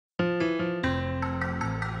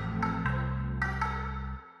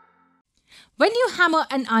When you hammer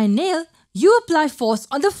an iron nail, you apply force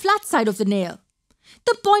on the flat side of the nail.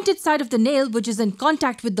 The pointed side of the nail, which is in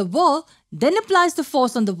contact with the wall, then applies the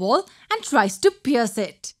force on the wall and tries to pierce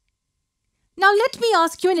it. Now let me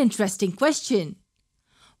ask you an interesting question.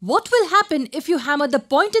 What will happen if you hammer the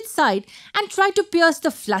pointed side and try to pierce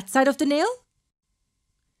the flat side of the nail?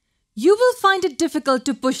 You will find it difficult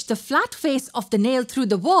to push the flat face of the nail through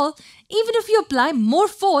the wall even if you apply more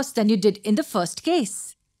force than you did in the first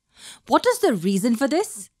case. What is the reason for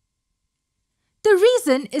this? The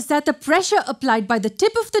reason is that the pressure applied by the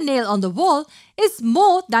tip of the nail on the wall is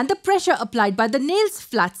more than the pressure applied by the nail's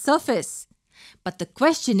flat surface. But the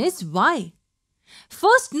question is why?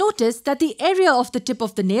 First, notice that the area of the tip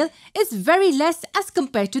of the nail is very less as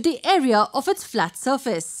compared to the area of its flat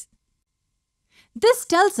surface. This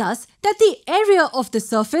tells us that the area of the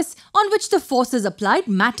surface on which the force is applied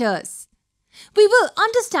matters. We will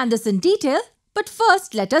understand this in detail, but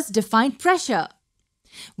first let us define pressure.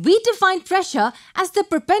 We define pressure as the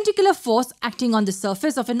perpendicular force acting on the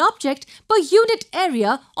surface of an object per unit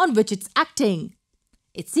area on which it's acting.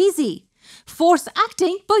 It's easy. Force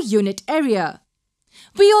acting per unit area.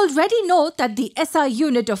 We already know that the SI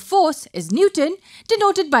unit of force is Newton,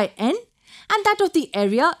 denoted by N, and that of the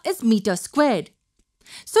area is meter squared.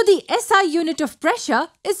 So the SI unit of pressure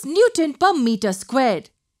is Newton per meter squared.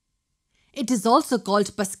 It is also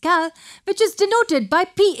called Pascal, which is denoted by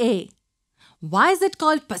PA. Why is it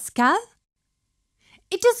called Pascal?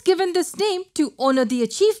 It is given this name to honor the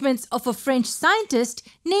achievements of a French scientist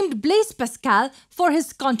named Blaise Pascal for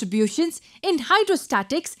his contributions in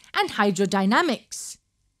hydrostatics and hydrodynamics.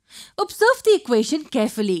 Observe the equation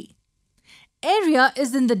carefully. Area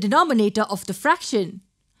is in the denominator of the fraction.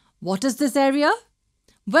 What is this area?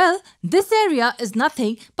 Well, this area is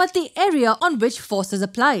nothing but the area on which force is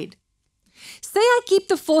applied. Say I keep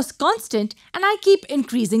the force constant and I keep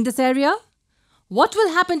increasing this area. What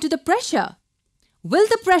will happen to the pressure? Will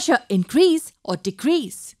the pressure increase or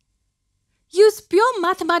decrease? Use pure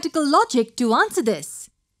mathematical logic to answer this.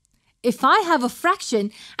 If I have a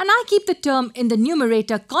fraction and I keep the term in the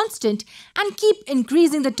numerator constant and keep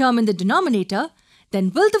increasing the term in the denominator,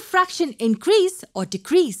 then will the fraction increase or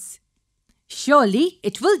decrease? Surely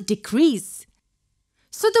it will decrease.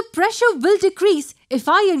 So the pressure will decrease if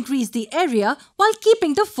I increase the area while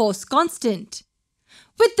keeping the force constant.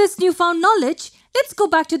 With this newfound knowledge, let's go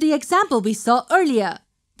back to the example we saw earlier,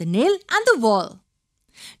 the nail and the wall.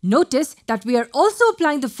 Notice that we are also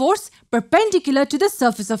applying the force perpendicular to the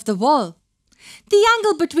surface of the wall. The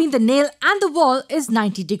angle between the nail and the wall is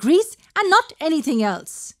 90 degrees and not anything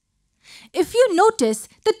else. If you notice,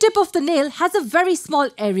 the tip of the nail has a very small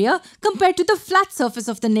area compared to the flat surface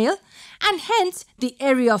of the nail, and hence the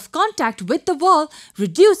area of contact with the wall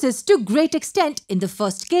reduces to great extent in the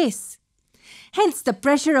first case. Hence, the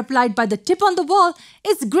pressure applied by the tip on the wall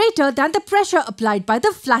is greater than the pressure applied by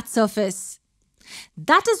the flat surface.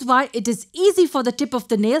 That is why it is easy for the tip of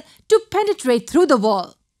the nail to penetrate through the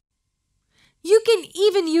wall. You can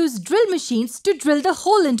even use drill machines to drill the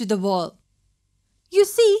hole into the wall. You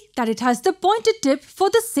see that it has the pointed tip for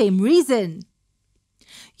the same reason.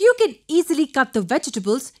 You can easily cut the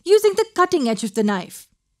vegetables using the cutting edge of the knife.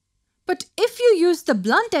 But if you use the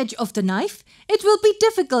blunt edge of the knife, it will be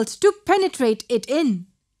difficult to penetrate it in.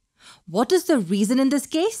 What is the reason in this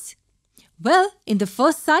case? Well, in the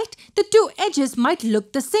first sight, the two edges might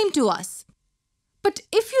look the same to us. But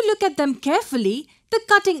if you look at them carefully, the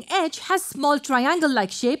cutting edge has small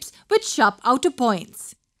triangle-like shapes with sharp outer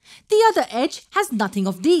points. The other edge has nothing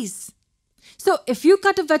of these. So if you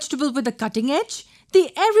cut a vegetable with a cutting edge,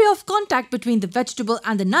 the area of contact between the vegetable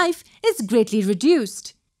and the knife is greatly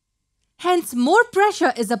reduced. Hence, more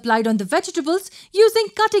pressure is applied on the vegetables using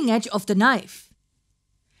cutting edge of the knife.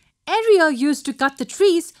 Area used to cut the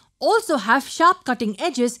trees also have sharp cutting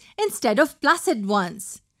edges instead of placid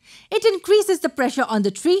ones. It increases the pressure on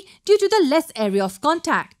the tree due to the less area of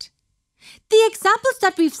contact. The examples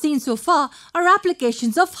that we've seen so far are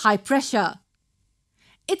applications of high pressure.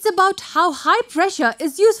 It's about how high pressure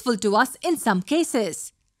is useful to us in some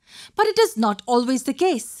cases. But it is not always the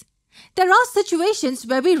case. There are situations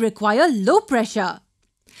where we require low pressure.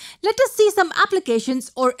 Let us see some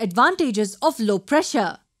applications or advantages of low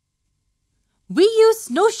pressure. We use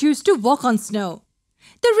snowshoes to walk on snow.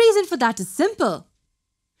 The reason for that is simple.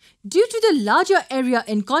 Due to the larger area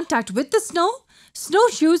in contact with the snow,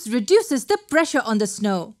 snowshoes reduces the pressure on the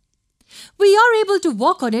snow. We are able to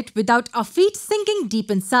walk on it without our feet sinking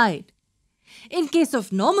deep inside. In case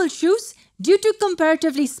of normal shoes, due to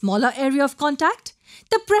comparatively smaller area of contact,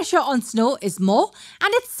 the pressure on snow is more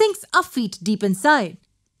and it sinks our feet deep inside.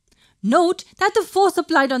 Note that the force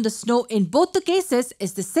applied on the snow in both the cases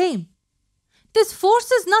is the same. This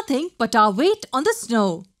force is nothing but our weight on the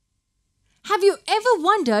snow. Have you ever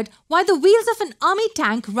wondered why the wheels of an army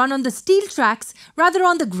tank run on the steel tracks rather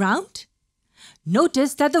on the ground?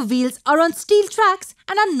 Notice that the wheels are on steel tracks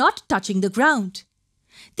and are not touching the ground.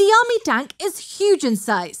 The army tank is huge in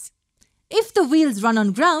size. If the wheels run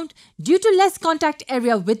on ground, due to less contact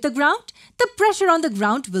area with the ground, the pressure on the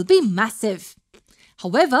ground will be massive.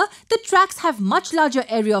 However, the tracks have much larger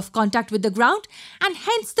area of contact with the ground and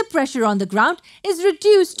hence the pressure on the ground is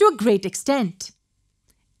reduced to a great extent.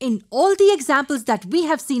 In all the examples that we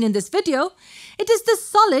have seen in this video, it is the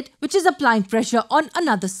solid which is applying pressure on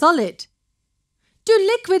another solid. Do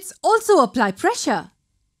liquids also apply pressure?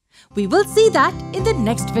 We will see that in the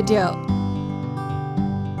next video.